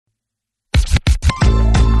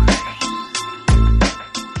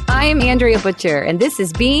I'm Andrea Butcher, and this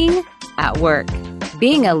is Being at Work.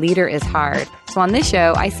 Being a leader is hard. So on this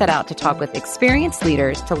show, I set out to talk with experienced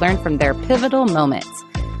leaders to learn from their pivotal moments,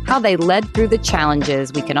 how they led through the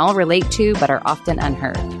challenges we can all relate to but are often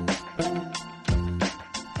unheard.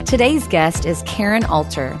 Today's guest is Karen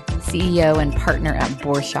Alter, CEO and partner at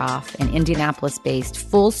Borshoff, an Indianapolis-based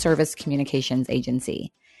full-service communications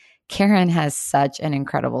agency. Karen has such an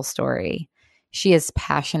incredible story. She is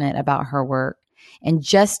passionate about her work, and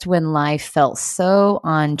just when life felt so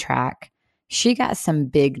on track, she got some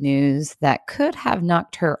big news that could have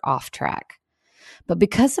knocked her off track. But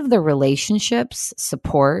because of the relationships,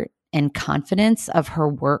 support, and confidence of her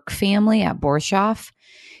work family at Borshoff,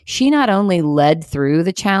 she not only led through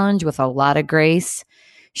the challenge with a lot of grace,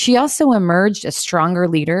 she also emerged a stronger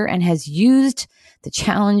leader and has used the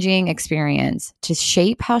challenging experience to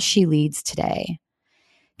shape how she leads today.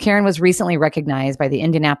 Karen was recently recognized by the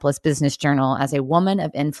Indianapolis Business Journal as a woman of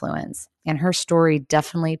influence, and her story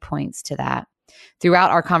definitely points to that. Throughout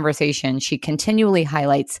our conversation, she continually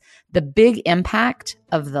highlights the big impact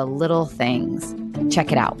of the little things.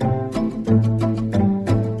 Check it out.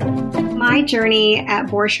 My journey at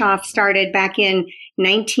Borshoff started back in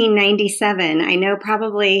 1997. I know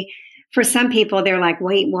probably for some people, they're like,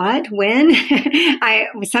 wait, what? When?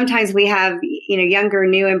 Sometimes we have, younger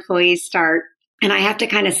new employees start, and I have to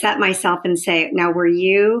kind of set myself and say, now,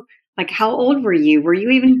 how old were you? Were you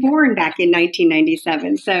even born back in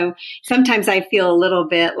 1997? So sometimes I feel a little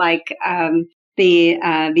bit like the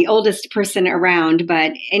oldest person around.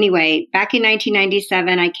 But anyway, back in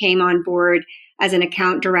 1997, I came on board as an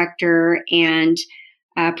account director and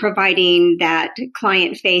providing that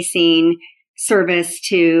client-facing service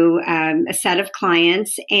to a set of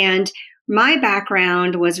clients. And my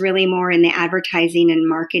background was really more in the advertising and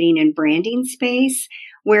marketing and branding space,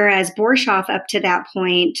 whereas Borshoff up to that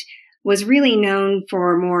point was really known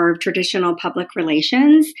for more traditional public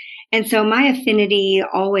relations. And so my affinity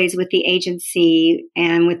always with the agency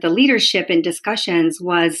and with the leadership and discussions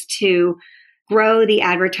was to grow the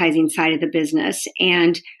advertising side of the business.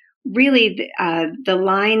 And really, the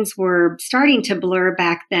lines were starting to blur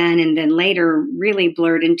back then, and then later really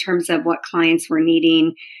blurred in terms of what clients were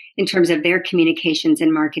needing in terms of their communications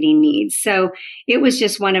and marketing needs. So it was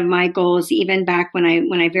just one of my goals, even back when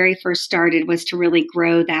I very first started, was to really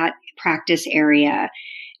grow that practice area.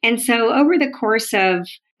 And so over the course of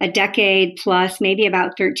a decade plus, maybe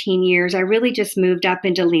about 13 years, I really just moved up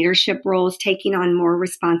into leadership roles, taking on more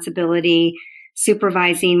responsibility,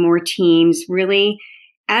 supervising more teams, really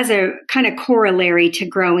as a kind of corollary to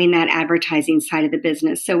growing that advertising side of the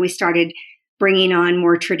business. So we started bringing on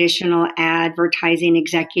more traditional advertising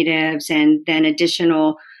executives and then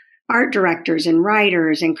additional art directors and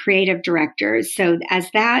writers and creative directors. So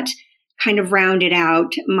as that kind of rounded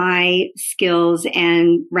out, my skills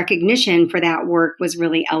and recognition for that work was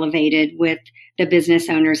really elevated with the business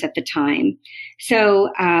owners at the time.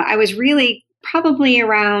 So I was really probably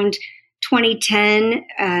around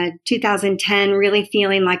 2010, really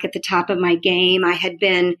feeling like at the top of my game. I had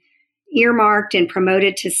been earmarked and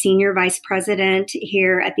promoted to senior vice president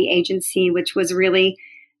here at the agency, which was really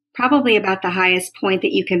probably about the highest point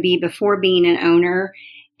that you can be before being an owner,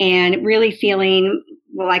 and really feeling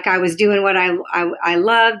like I was doing what I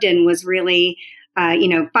loved and was really,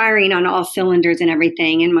 firing on all cylinders and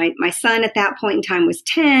everything. And my son at that point in time was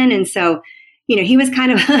 10. And so, he was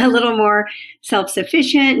kind of a little more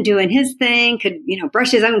self-sufficient, doing his thing, could,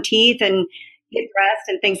 brush his own teeth and get dressed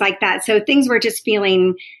and things like that. So things were just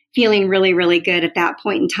feeling really, really good at that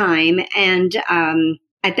point in time. And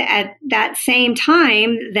at that same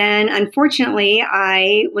time, then unfortunately,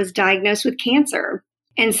 I was diagnosed with cancer.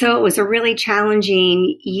 And so it was a really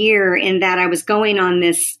challenging year in that I was going on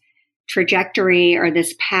this trajectory or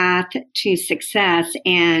this path to success.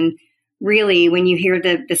 And really, when you hear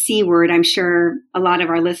the C word, I'm sure a lot of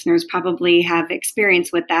our listeners probably have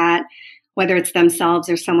experience with that, whether it's themselves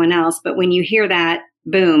or someone else. But when you hear that,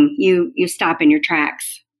 boom, you stop in your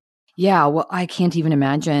tracks. Yeah, well, I can't even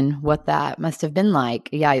imagine what that must have been like.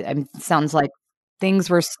 Yeah, it sounds like things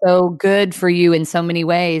were so good for you in so many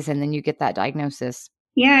ways, and then you get that diagnosis.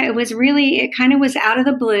 Yeah, it kind of was out of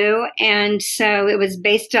the blue. And so it was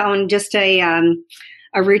based on just a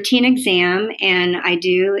routine exam. And I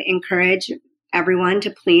do encourage everyone to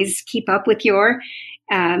please keep up with your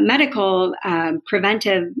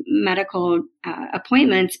preventive medical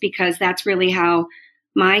appointments, because that's really how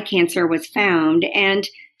my cancer was found. And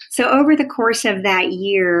so over the course of that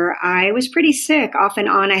year, I was pretty sick off and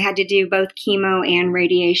on. I had to do both chemo and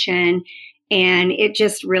radiation. And it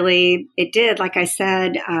just really, it did, like I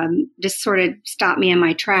said, just sort of stop me in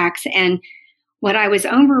my tracks. And what I was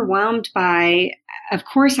overwhelmed by, of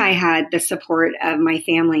course, I had the support of my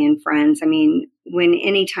family and friends. I mean,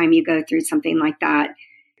 anytime you go through something like that,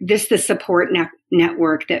 the support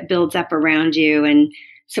network that builds up around you and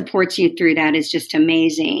supports you through that is just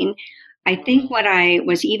amazing. I think what I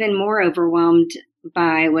was even more overwhelmed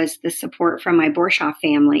by was the support from my Borshoff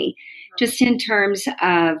family, just in terms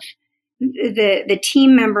of the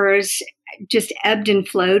team members just ebbed and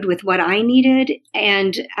flowed with what I needed.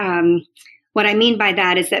 And what I mean by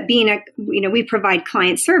that is that we provide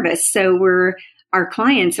client service. So our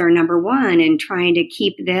clients are number one, and trying to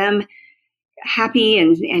keep them happy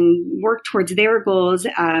and work towards their goals.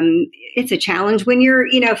 It's a challenge when you're,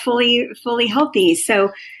 fully healthy.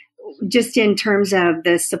 So just in terms of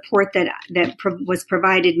the support that was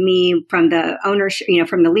provided me from the ownership,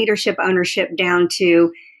 from the leadership ownership down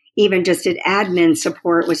to even just an admin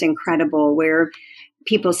support was incredible, where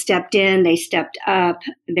people stepped in, they stepped up.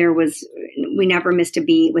 We never missed a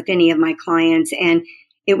beat with any of my clients. And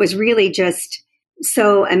it was really just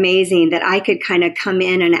so amazing that I could kind of come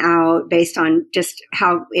in and out based on just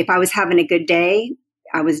if I was having a good day,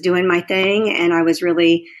 I was doing my thing and I was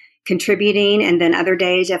really contributing. And then other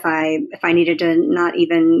days, if I needed to not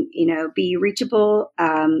even, be reachable,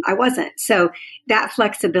 I wasn't. So that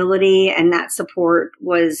flexibility and that support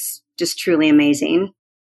was just truly amazing.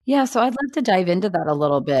 Yeah, so I'd love to dive into that a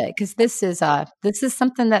little bit, because this is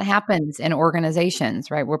something that happens in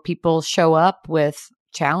organizations, right? Where people show up with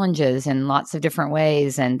challenges in lots of different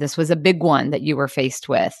ways, and this was a big one that you were faced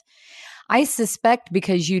with. I suspect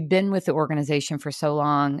because you'd been with the organization for so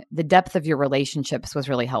long, the depth of your relationships was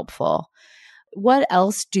really helpful. What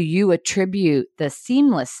else do you attribute the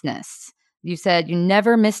seamlessness? You said you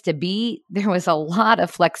never missed a beat. There was a lot of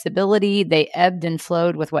flexibility. They ebbed and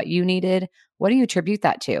flowed with what you needed. What do you attribute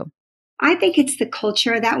that to? I think it's the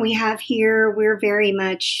culture that we have here. We're very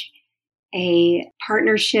much a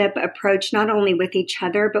partnership approach, not only with each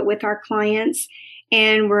other, but with our clients.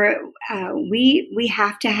 And we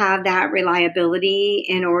have to have that reliability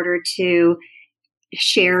in order to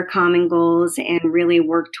share common goals and really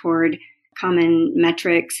work toward common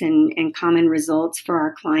metrics and common results for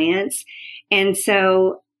our clients. And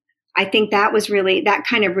so I think that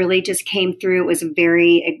kind of really just came through. It was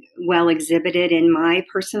very well exhibited in my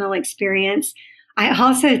personal experience. I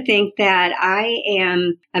also think that I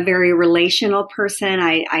am a very relational person.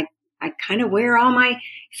 I kind of wear all my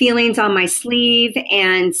feelings on my sleeve.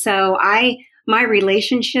 And so my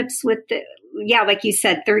relationships like you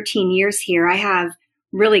said, 13 years here, I have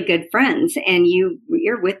really good friends, and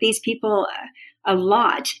you're with these people a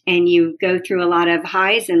lot, and you go through a lot of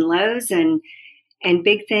highs and lows and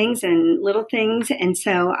big things and little things. And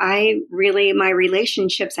so my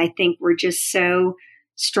relationships, I think, were just so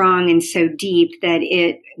strong and so deep that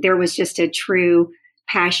there was just a true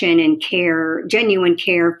passion and care, genuine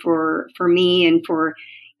care for me and for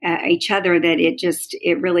each other, that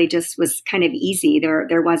it really just was kind of easy.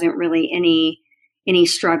 There wasn't really any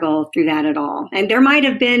struggle through that at all. And there might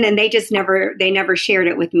have been, and they never shared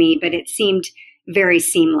it with me, but it seemed very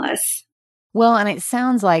seamless. Well, and it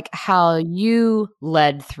sounds like how you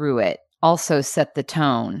led through it also set the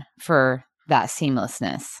tone for that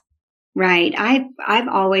seamlessness. Right. I've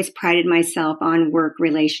always prided myself on work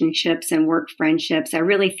relationships and work friendships. I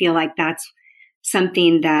really feel like that's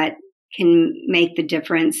something that can make the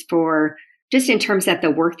difference for just in terms of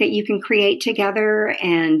the work that you can create together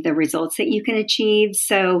and the results that you can achieve.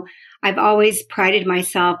 So I've always prided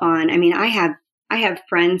myself on, I have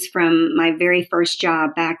friends from my very first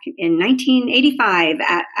job back in 1985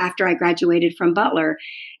 after I graduated from Butler.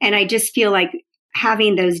 And I just feel like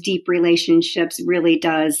having those deep relationships really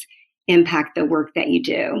does impact the work that you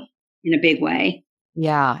do in a big way.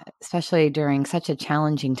 Yeah, especially during such a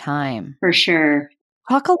challenging time. For sure.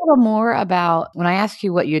 Talk a little more about, when I asked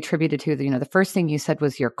you what you attributed to, the first thing you said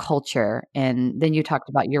was your culture, and then you talked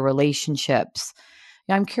about your relationships.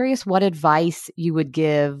 I'm curious what advice you would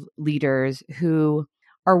give leaders who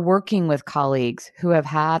are working with colleagues who have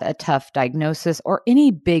had a tough diagnosis or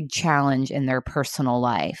any big challenge in their personal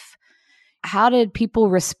life. How did people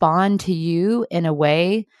respond to you in a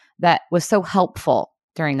way that was so helpful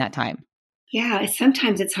during that time? Yeah,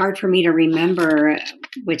 sometimes it's hard for me to remember,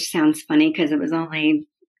 which sounds funny because it was only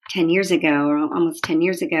 10 years ago or almost 10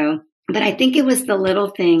 years ago. But I think it was the little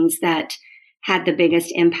things that had the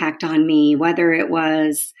biggest impact on me, whether it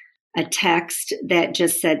was a text that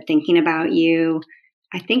just said, thinking about you.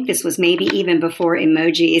 I think this was maybe even before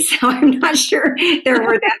emojis. So I'm not sure there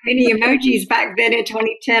were that many emojis back then in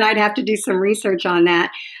 2010. I'd have to do some research on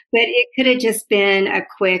that. But it could have just been a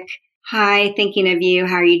quick, hi, thinking of you,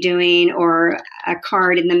 how are you doing? Or a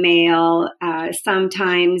card in the mail.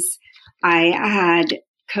 Sometimes I had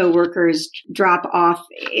coworkers drop off,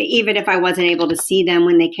 even if I wasn't able to see them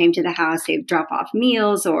when they came to the house, they'd drop off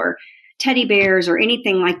meals or teddy bears or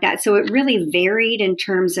anything like that. So it really varied in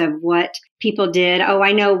terms of what people did. Oh,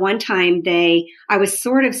 I know one time I was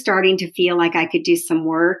sort of starting to feel like I could do some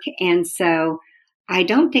work. And so I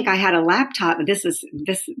don't think I had a laptop.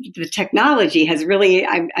 The technology has really,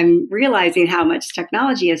 I'm realizing how much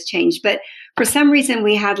technology has changed. But for some reason,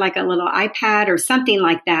 we had like a little iPad or something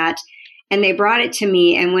like that. And they brought it to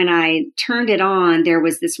me. And when I turned it on, there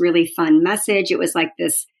was this really fun message. It was like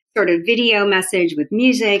this sort of video message with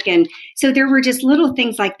music. And so there were just little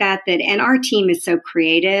things like that, and our team is so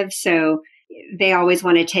creative. So they always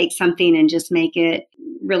want to take something and just make it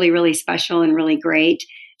really, really special and really great.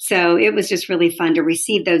 So it was just really fun to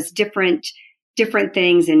receive those different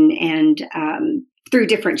things and through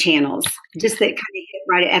different channels, just that kind of hit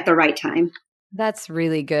right at the right time. That's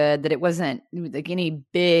really good that it wasn't like any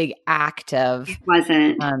big act of. It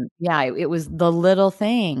wasn't. It was the little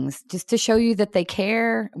things just to show you that they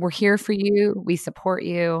care. We're here for you. We support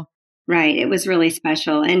you. Right. It was really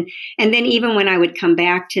special. And then even when I would come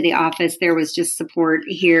back to the office, there was just support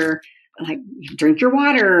here, like drink your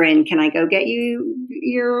water and can I go get you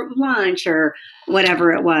your lunch or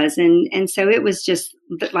whatever it was. And so it was just,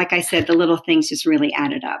 like I said, the little things just really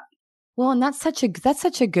added up. Well, and that's such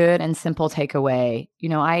a good and simple takeaway. You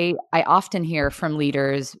know, I often hear from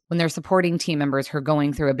leaders when they're supporting team members who are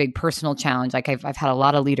going through a big personal challenge. Like I've had a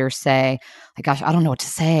lot of leaders say, like, gosh, I don't know what to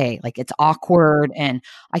say. Like it's awkward and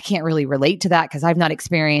I can't really relate to that because I've not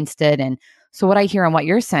experienced it. And so what I hear on what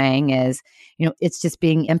you're saying is, you know, it's just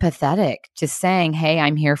being empathetic, just saying, hey,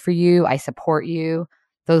 I'm here for you. I support you.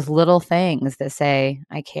 Those little things that say,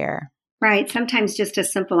 I care. Right. Sometimes just a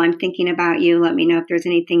simple, I'm thinking about you. Let me know if there's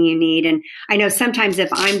anything you need. And I know sometimes if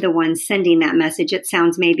I'm the one sending that message, it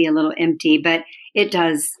sounds maybe a little empty, but it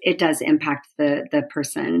does impact the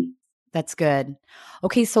person. That's good.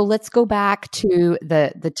 Okay. So let's go back to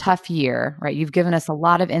the tough year, right? You've given us a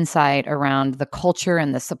lot of insight around the culture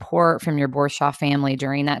and the support from your Borshoff family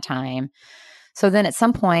during that time. So then at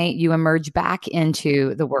some point you emerge back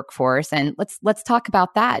into the workforce, and let's talk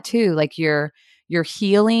about that too. Like your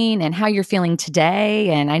healing and how you're feeling today.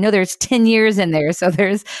 And I know there's 10 years in there.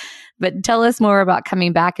 But tell us more about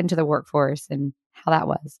coming back into the workforce and how that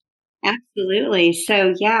was. Absolutely.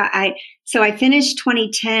 So yeah, I finished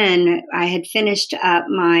 2010. I had finished up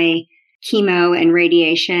my chemo and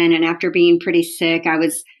radiation. And after being pretty sick, I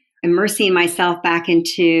was immersing myself back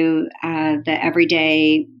into the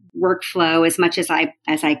everyday workflow as much as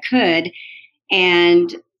I could.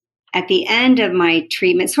 And at the end of my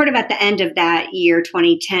treatment, sort of at the end of that year,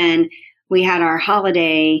 2010, we had our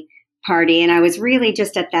holiday party. And I was really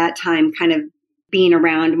just at that time kind of being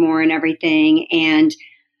around more and everything. And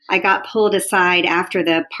I got pulled aside after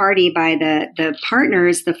the party by the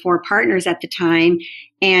partners, the 4 partners at the time.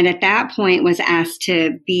 And at that point was asked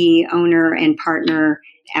to be owner and partner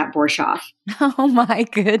at Borshoff. Oh my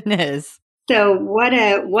goodness. So what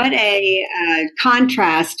a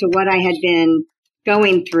contrast to what I had been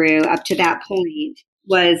going through up to that point.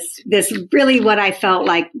 Was this really what I felt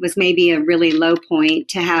like was maybe a really low point,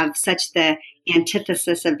 to have such the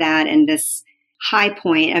antithesis of that and this high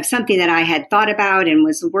point of something that I had thought about and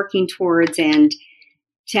was working towards, and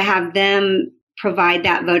to have them provide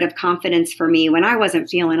that vote of confidence for me when I wasn't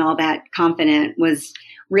feeling all that confident was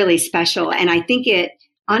really special. And I think it,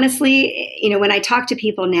 honestly, you know, when I talk to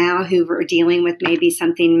people now who are dealing with maybe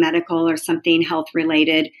something medical or something health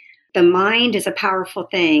related, the mind is a powerful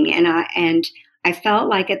thing. And I felt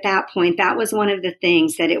like at that point, that was one of the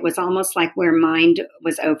things that it was almost like where mind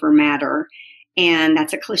was over matter. And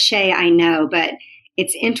that's a cliche, I know, but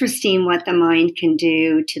it's interesting what the mind can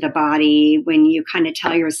do to the body when you kind of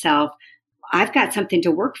tell yourself, I've got something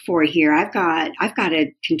to work for here. I've got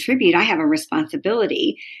to contribute. I have a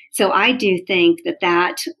responsibility. So I do think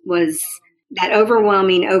that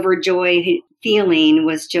overwhelming, overjoyed feeling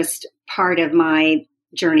was just part of my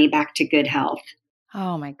journey back to good health.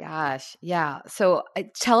 Oh my gosh. Yeah. So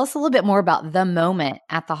tell us a little bit more about the moment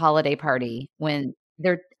at the holiday party when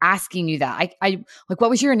they're asking you that. I like, what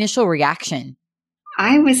was your initial reaction?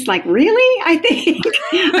 I was like, really? I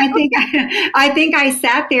think I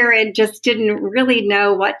sat there and just didn't really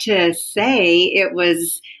know what to say. It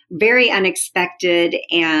was very unexpected.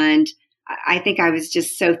 And I think I was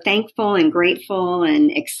just so thankful and grateful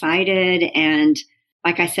and excited. And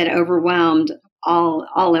like I said, overwhelmed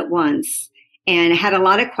all at once, and had a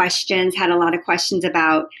lot of questions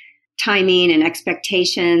about timing and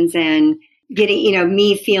expectations, and getting,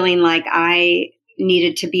 me feeling like I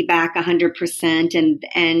needed to be back 100%.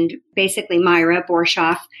 And basically Myra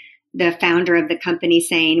Borshoff the founder of the company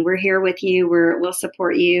saying, "We're here with you. We'll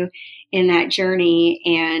support you in that journey."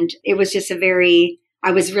 And it was just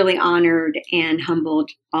I was really honored and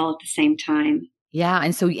humbled all at the same time. Yeah.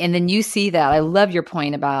 And then you see that. I love your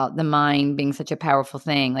point about the mind being such a powerful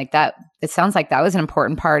thing. Like that, it sounds like that was an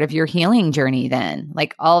important part of your healing journey then.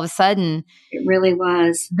 Like all of a sudden, It really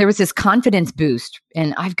was. there was this confidence boost,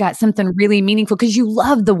 and I've got something really meaningful because you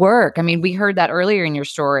love the work. I mean, we heard that earlier in your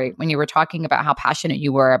story when you were talking about how passionate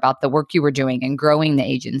you were about the work you were doing and growing the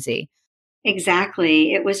agency.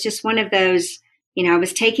 Exactly. It was just one of those, I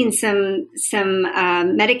was taking some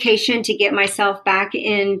medication to get myself back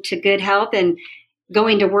into good health, and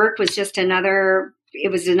going to work was just another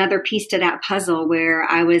piece to that puzzle where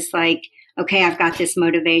I was like, okay, I've got this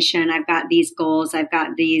motivation. I've got these goals. I've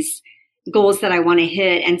got these goals that I want to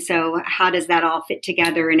hit. And so how does that all fit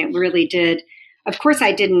together? And it really did. Of course,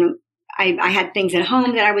 I had things at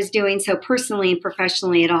home that I was doing. So personally and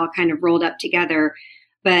professionally, it all kind of rolled up together.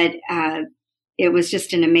 But it was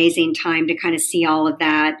just an amazing time to kind of see all of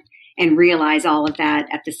that and realize all of that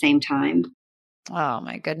at the same time. Oh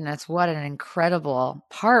my goodness. What an incredible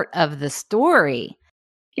part of the story.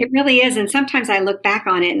 It really is. And sometimes I look back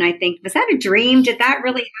on it and I think, was that a dream? Did that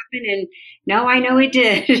really happen? And no, I know it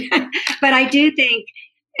did. But I do think,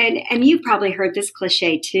 and you've probably heard this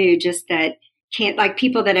cliche too, just that like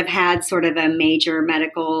people that have had sort of a major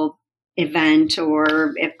medical event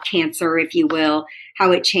or if cancer, if you will,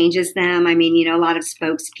 how it changes them. I mean, a lot of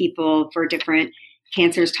spokespeople for different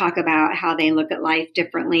cancers talk about how they look at life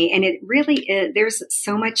differently. And it really is, there's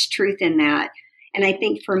so much truth in that. And I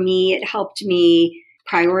think for me, it helped me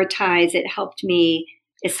prioritize. It helped me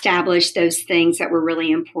establish those things that were really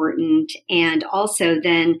important. And also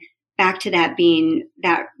then back to that being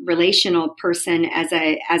that relational person as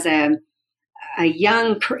a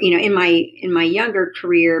young, in my younger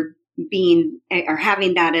career, being or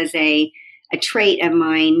having that as a trait of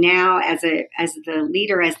mine. Now as the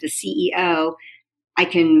leader, as the CEO,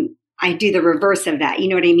 I do the reverse of that. You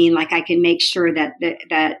know what I mean? Like I can make sure that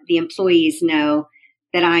the employees know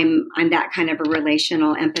that I'm that kind of a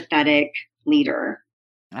relational, empathetic leader.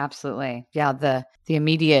 Absolutely. Yeah. The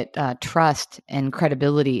immediate trust and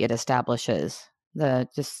credibility it establishes.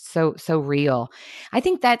 Just so real. I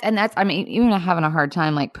think that's, I mean, even having a hard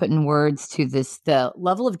time like putting words to the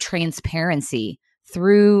level of transparency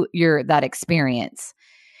through that experience.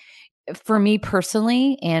 For me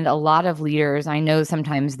personally, and a lot of leaders, I know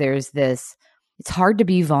sometimes it's hard to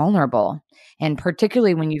be vulnerable. And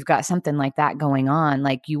particularly when you've got something like that going on,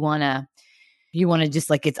 like you want to just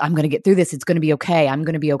like, I'm going to get through this. It's going to be okay. I'm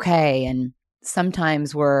going to be okay. And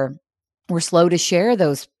sometimes we're slow to share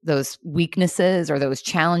those weaknesses or those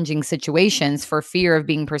challenging situations for fear of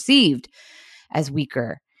being perceived as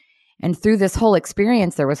weaker. And through this whole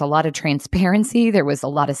experience, there was a lot of transparency. There was a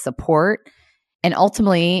lot of support. And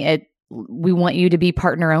ultimately, we want you to be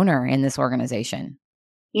partner owner in this organization.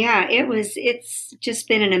 Yeah, it's just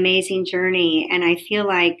been an amazing journey. And I feel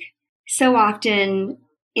like so often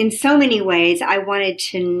in so many ways, I wanted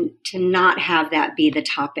to not have that be the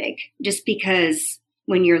topic, just because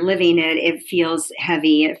when you're living it, it feels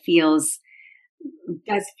heavy. It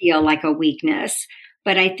does feel like a weakness.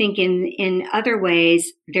 But I think in other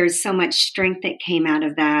ways, there's so much strength that came out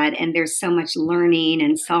of that. And there's so much learning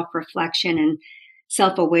and self-reflection and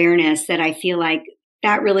self-awareness that I feel like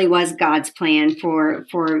that really was God's plan for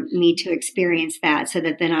me to experience that, so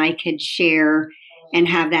that then I could share and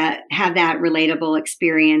have that relatable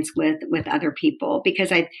experience with other people.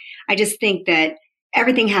 Because I just think that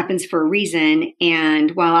everything happens for a reason.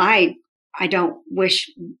 And while I don't wish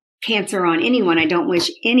cancer on anyone, I don't wish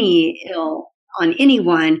any ill on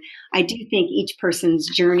anyone, I do think each person's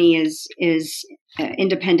journey is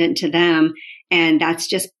independent to them. And that's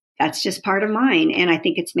just part of mine. And I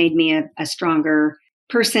think it's made me a stronger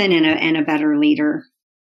person and a better leader.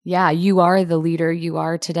 Yeah, you are the leader you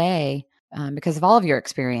are today because of all of your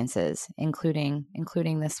experiences, including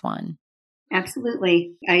this one.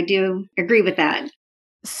 Absolutely. I do agree with that.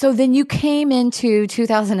 So then you came into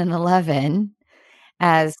 2011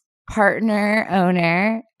 as partner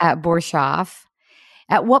owner at Borshoff.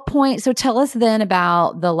 At what point? So tell us then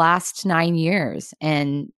about the last 9 years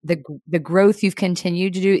and the growth you've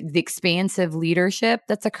continued to do, the expansive leadership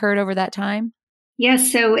that's occurred over that time.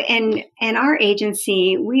 Yes. So, and our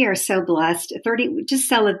agency, we are so blessed. We just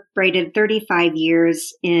celebrated 35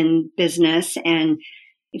 years in business and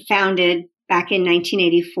founded back in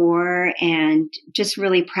 1984, and just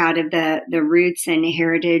really proud of the roots and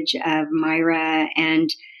heritage of Myra and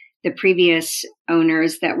the previous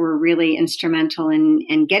owners that were really instrumental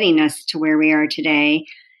in getting us to where we are today.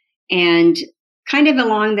 And kind of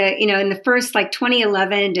along the, in the first like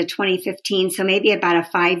 2011 to 2015, so maybe about a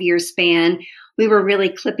 5-year span, we were really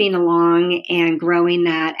clipping along and growing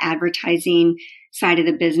that advertising side of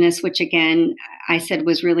the business, which again, I said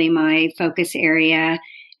was really my focus area.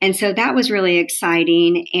 And so that was really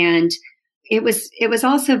exciting. And it was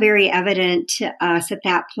also very evident to us at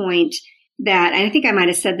that point that, and I think I might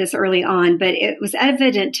have said this early on, but it was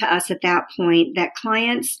evident to us at that point that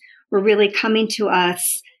clients were really coming to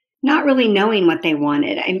us not really knowing what they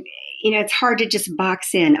wanted. It's hard to just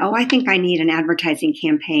box in, oh, I think I need an advertising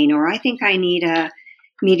campaign, or I think I need a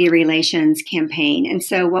media relations campaign. And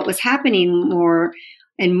so what was happening more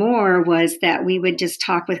and more was that we would just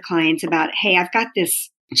talk with clients about, hey, I've got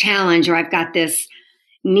this challenge, or I've got this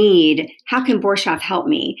need. How can Borshoff help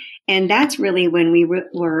me? And that's really when we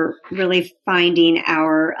were really finding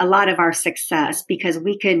a lot of our success, because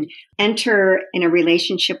we could enter in a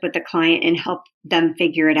relationship with the client and help them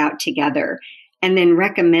figure it out together, and then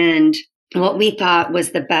recommend what we thought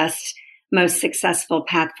was the best, most successful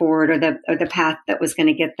path forward, or the path that was going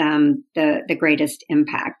to get them the greatest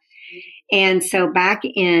impact. And so back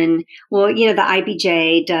in, the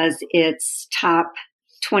IBJ does its top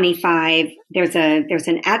 25. There's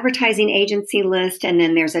an advertising agency list, and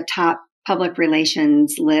then there's a top public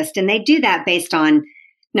relations list. And they do that based on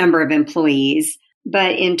number of employees.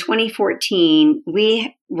 But in 2014,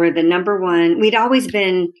 we were the number one. We'd always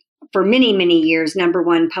been, for many, many years, number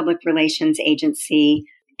one public relations agency.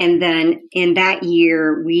 And then in that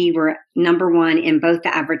year, we were number one in both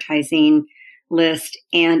the advertising list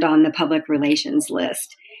and on the public relations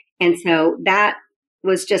list. And so that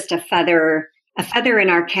was just a feather in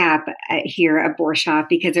our cap here at Borshoff,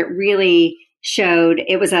 because it really showed,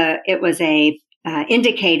 it was a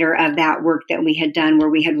indicator of that work that we had done, where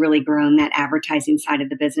we had really grown that advertising side of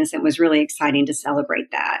the business. It was really exciting to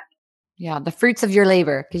celebrate that. Yeah, the fruits of your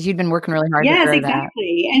labor, because you'd been working really hard to grow that. Yes,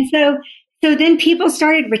 exactly. And so then people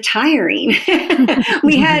started retiring.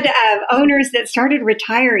 We had owners that started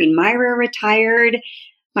retiring. Myra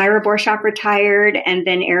Borshoff retired, and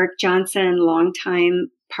then Eric Johnson, longtime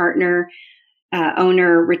partner,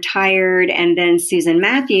 owner, retired, and then Susan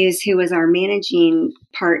Matthews, who was our managing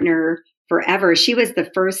partner forever. She was the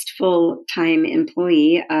first full-time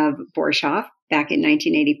employee of Borshoff back in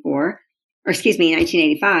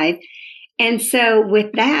 1985. And so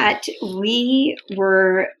with that,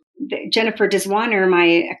 Jennifer Diswaner,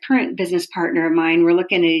 my current business partner of mine, we're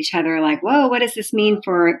looking at each other like, whoa, what does this mean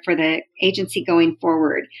for the agency going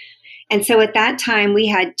forward? And so at that time, we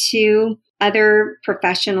had two other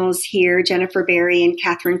professionals here, Jennifer Berry and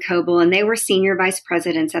Catherine Coble, and they were senior vice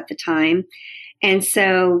presidents at the time. And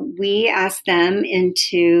so we asked them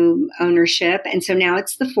into ownership. And so now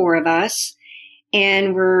it's the four of us,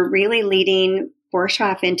 and we're really leading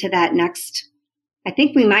Borshoff into that next, I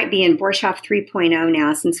think we might be in Borshoff 3.0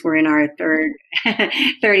 now, since we're in our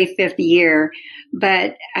 35th year,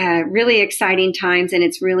 but really exciting times, and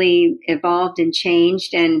it's really evolved and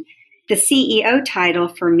changed. And the CEO title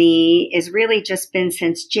for me is really just been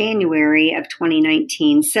since January of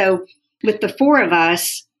 2019. So with the four of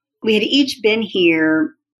us, we had each been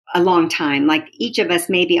here a long time, like each of us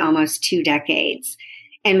maybe almost 2 decades.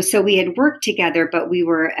 And so we had worked together, but we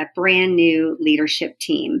were a brand new leadership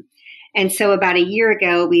team. And so about a year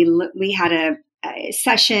ago, we had a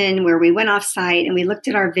session where we went off site and we looked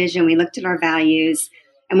at our vision, we looked at our values,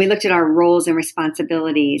 and we looked at our roles and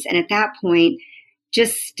responsibilities. And at that point,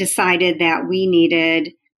 just decided that we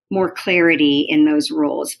needed more clarity in those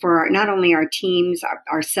roles for not only our teams,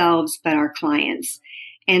 ourselves, but our clients.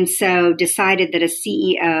 And so decided that a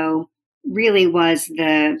CEO really was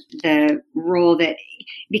the role that,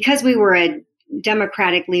 because we were a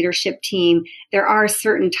democratic leadership team, there are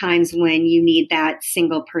certain times when you need that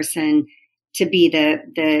single person to be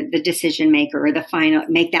the decision maker, or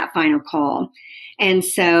make that final call. And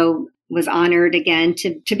so was honored again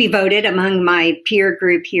to be voted among my peer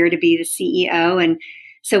group here to be the CEO. And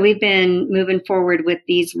so we've been moving forward with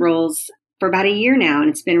these roles for about a year now, and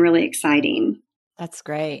it's been really exciting. That's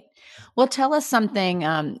great. Well, tell us something.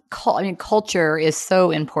 Culture is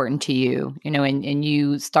so important to you, and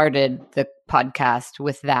you started the podcast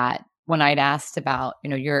with that when I'd asked about,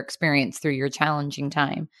 your experience through your challenging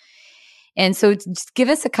time. And so just give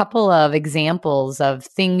us a couple of examples of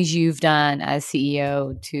things you've done as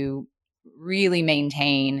CEO to really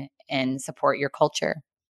maintain and support your culture.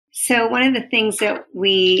 So one of the things that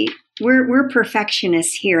we're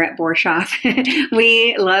perfectionists here at Borshoff.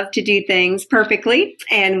 We love to do things perfectly,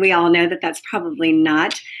 and we all know that that's probably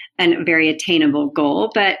not a very attainable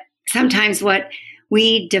goal. But sometimes what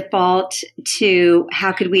we default to,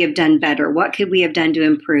 how could we have done better? What could we have done to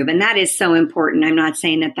improve? And that is so important. I'm not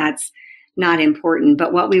saying that that's not important.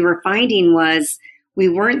 But what we were finding was we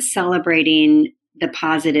weren't celebrating the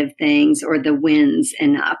positive things or the wins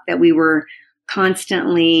enough, that we were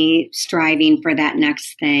constantly striving for that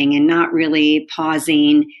next thing and not really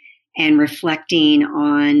pausing and reflecting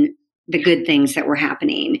on the good things that were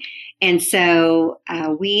happening. And so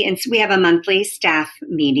we have a monthly staff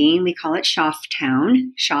meeting. We call it Shoff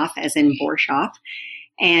Town, Shoff as in Borshoff.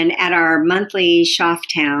 And at our monthly Shoff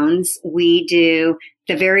Towns, we do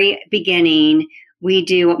the very beginning, we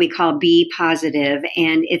do what we call Be Positive.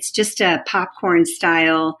 And it's just a popcorn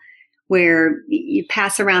style where you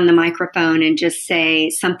pass around the microphone and just say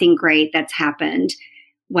something great that's happened,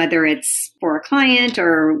 whether it's for a client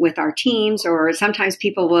or with our teams, or sometimes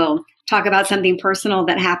people will talk about something personal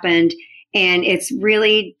that happened. And it's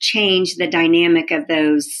really changed the dynamic of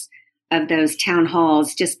those town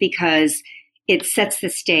halls, just because it sets the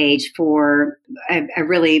stage for a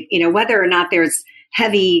really, whether or not there's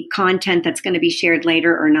heavy content that's going to be shared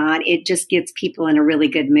later or not, it just gets people in a really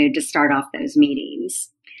good mood to start off those meetings.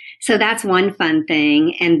 So that's one fun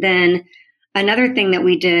thing. And then another thing that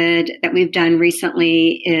we've done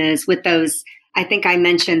recently is with those, I think I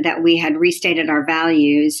mentioned that we had restated our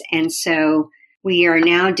values. And so we are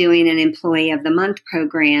now doing an Employee of the Month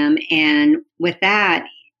program. And with that,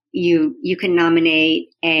 you can nominate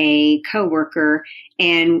a coworker,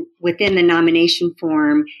 and within the nomination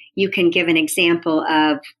form, you can give an example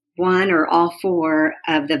of one or all four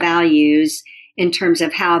of the values in terms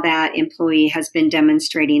of how that employee has been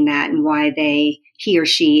demonstrating that and why he or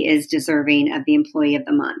she is deserving of the Employee of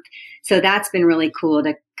the Month. So that's been really cool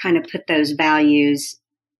to kind of put those values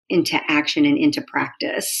into action and into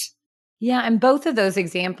practice. Yeah. And both of those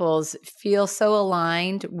examples feel so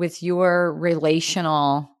aligned with your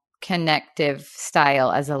relational connective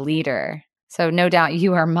style as a leader. So no doubt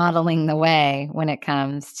you are modeling the way when it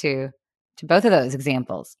comes to both of those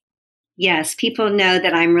examples. Yes, people know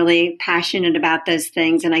that I'm really passionate about those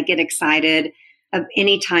things, and I get excited of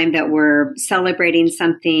any time that we're celebrating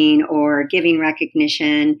something or giving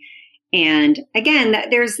recognition. And again,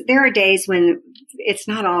 there are days when it's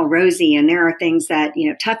not all rosy, and there are things that,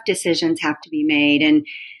 tough decisions have to be made, and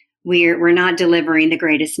we're not delivering the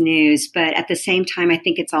greatest news. But at the same time, I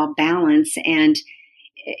think it's all balance. And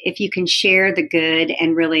if you can share the good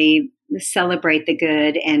and really celebrate the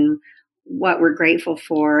good and what we're grateful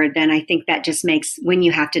for, then I think that just makes, when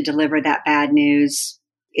you have to deliver that bad news,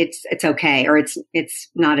 it's okay, or it's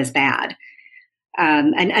not as bad.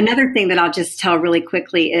 And another thing that I'll just tell really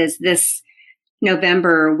quickly is this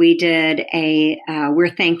November, we did a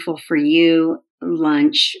We're Thankful for You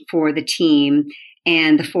lunch for the team.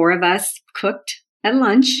 And the four of us cooked a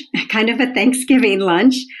lunch, kind of a Thanksgiving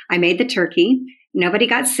lunch. I made the turkey. Nobody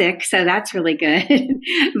got sick, so that's really good.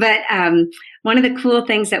 But one of the cool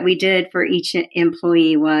things that we did for each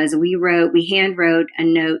employee was we hand wrote a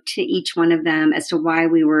note to each one of them as to why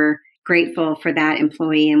we were grateful for that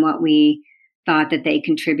employee and what we thought that they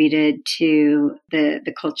contributed to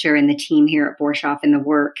the culture and the team here at Borshoff and the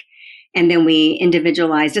work. And then we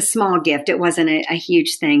individualized a small gift. It wasn't a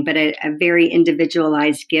huge thing, but a very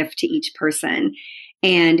individualized gift to each person.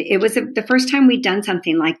 And it was the first time we'd done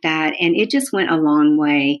something like that. And it just went a long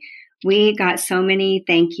way. We got so many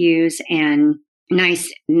thank yous and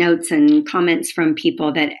nice notes and comments from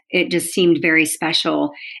people that it just seemed very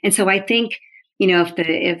special. And so I think,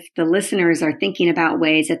 if the listeners are thinking about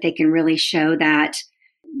ways that they can really show that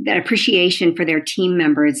appreciation for their team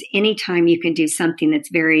members, anytime you can do something that's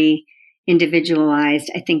very individualized,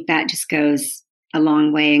 I think that just goes a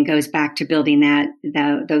long way and goes back to building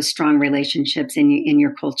those strong relationships in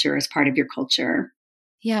your culture as part of your culture.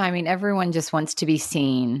 Yeah, I mean, everyone just wants to be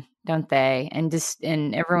seen, don't they? And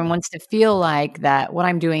everyone wants to feel like that what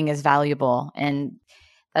I'm doing is valuable. And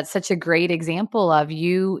that's such a great example of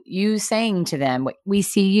you saying to them, we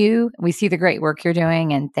see you, we see the great work you're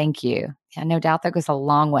doing, and thank you. Yeah, no doubt that goes a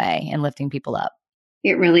long way in lifting people up.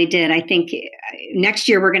 It really did. I think next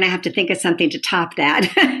year we're going to have to think of something to top that.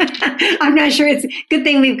 I'm not sure. It's a good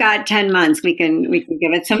thing we've got 10 months. We can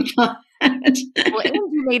give it some thought. Well, and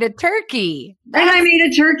you made a turkey. And I made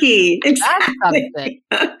a turkey. Exactly. That's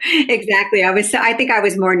something. Exactly. I think I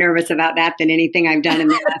was more nervous about that than anything I've done in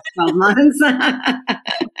the last 12 months.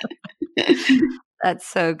 That's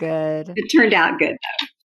so good. It turned out good, though.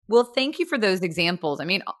 Well, thank you for those examples. I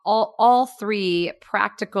mean, all three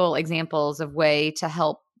practical examples of ways to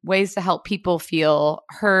help people feel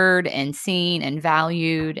heard and seen and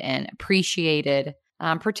valued and appreciated.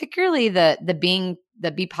 Particularly the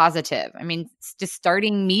be positive. I mean, just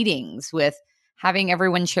starting meetings with having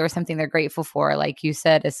everyone share something they're grateful for, like you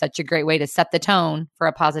said, is such a great way to set the tone for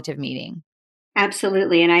a positive meeting.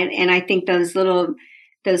 Absolutely, and I think those little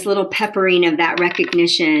those little peppering of that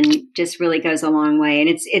recognition just really goes a long way. And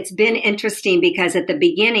it's been interesting because at the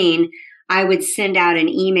beginning, I would send out an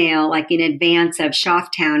email like in advance of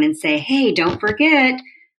Shofftown and say, hey, don't forget,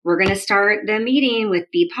 we're going to start the meeting with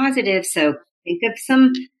Be Positive. So think of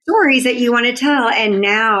some stories that you want to tell. And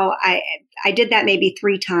now I did that maybe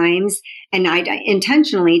 3 times, and I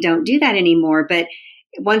intentionally don't do that anymore. But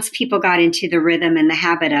once people got into the rhythm and the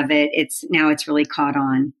habit of it, it's really caught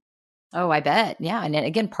on. Oh, I bet. Yeah. And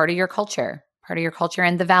again, part of your culture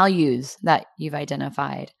and the values that you've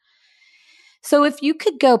identified. So if you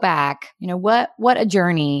could go back, what a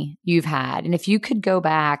journey you've had. And if you could go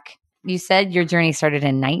back, you said your journey started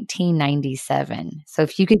in 1997. So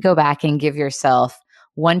if you could go back and give yourself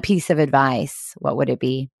one piece of advice, what would it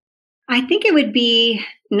be? I think it would be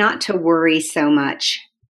not to worry so much.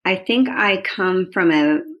 I think I come from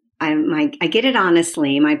I get it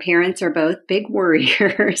honestly. My parents are both big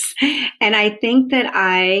worriers. And I think that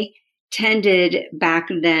I tended back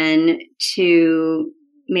then to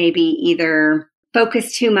maybe either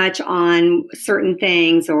focus too much on certain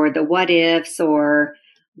things or the what ifs or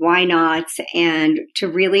why nots, and to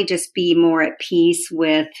really just be more at peace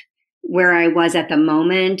with where I was at the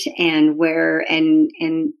moment and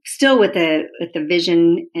and still with a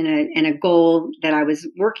vision and a goal that I was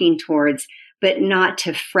working towards, but not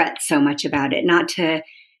to fret so much about it, not to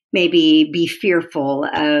maybe be fearful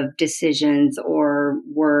of decisions or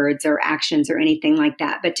words or actions or anything like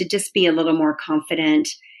that, but to just be a little more confident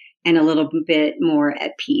and a little bit more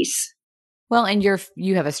at peace. Well, and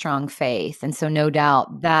you have a strong faith. And so no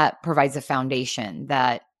doubt that provides a foundation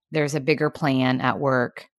that there's a bigger plan at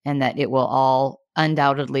work and that it will all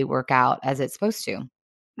undoubtedly work out as it's supposed to.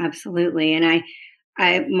 Absolutely. And I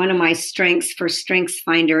one of my strengths for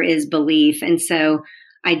StrengthsFinder is belief. And so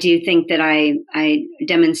I do think that I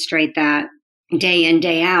demonstrate that day in,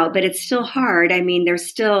 day out, but it's still hard. I mean, there's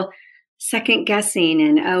still second guessing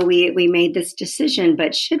and, we made this decision,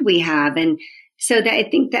 but should we have? And so that I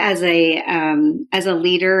think that as a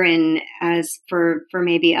leader and as for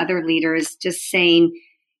maybe other leaders, just saying,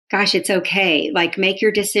 gosh, it's okay. Like make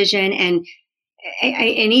your decision. And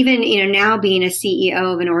even, now being a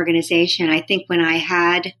CEO of an organization, I think when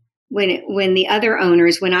the other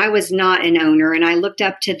owners, when I was not an owner and I looked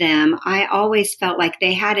up to them, I always felt like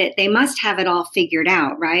they must have it all figured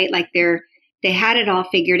out, right? Like they had it all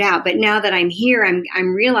figured out. But now that I'm here, I'm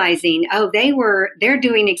realizing, they're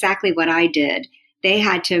doing exactly what I did. They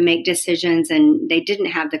had to make decisions and they didn't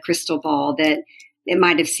have the crystal ball that it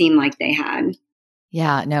might have seemed like they had.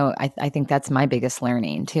 Yeah, no, I think that's my biggest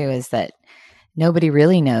learning too, is that nobody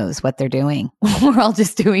really knows what they're doing. We're all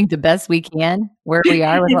just doing the best we can where we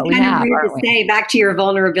are with what we have. It's kind of weird to say, back to your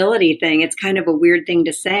vulnerability thing. It's kind of a weird thing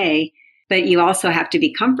to say, but you also have to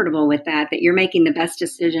be comfortable with that you're making the best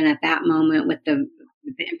decision at that moment with the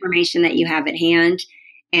information that you have at hand.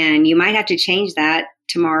 And you might have to change that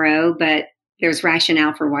tomorrow, but there's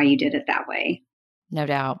rationale for why you did it that way. No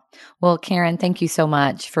doubt. Well, Karen, thank you so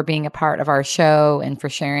much for being a part of our show and for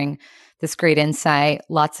sharing this great insight.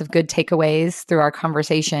 Lots of good takeaways through our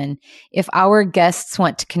conversation. If our guests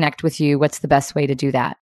want to connect with you, what's the best way to do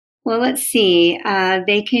that? Well, let's see.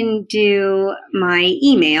 They can do my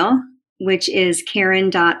email, which is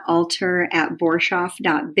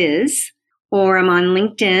karen.alter@borshoff.biz, or I'm on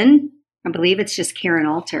LinkedIn. I believe it's just Karen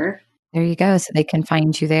Alter. There you go. So they can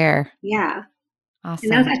find you there. Yeah.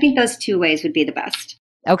 Awesome. And I think those 2 ways would be the best.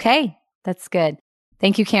 Okay. That's good.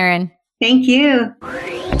 Thank you, Karen. Thank you.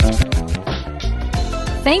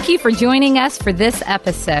 Thank you for joining us for this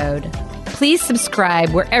episode. Please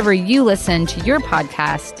subscribe wherever you listen to your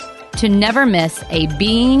podcast to never miss a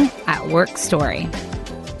Being at Work story.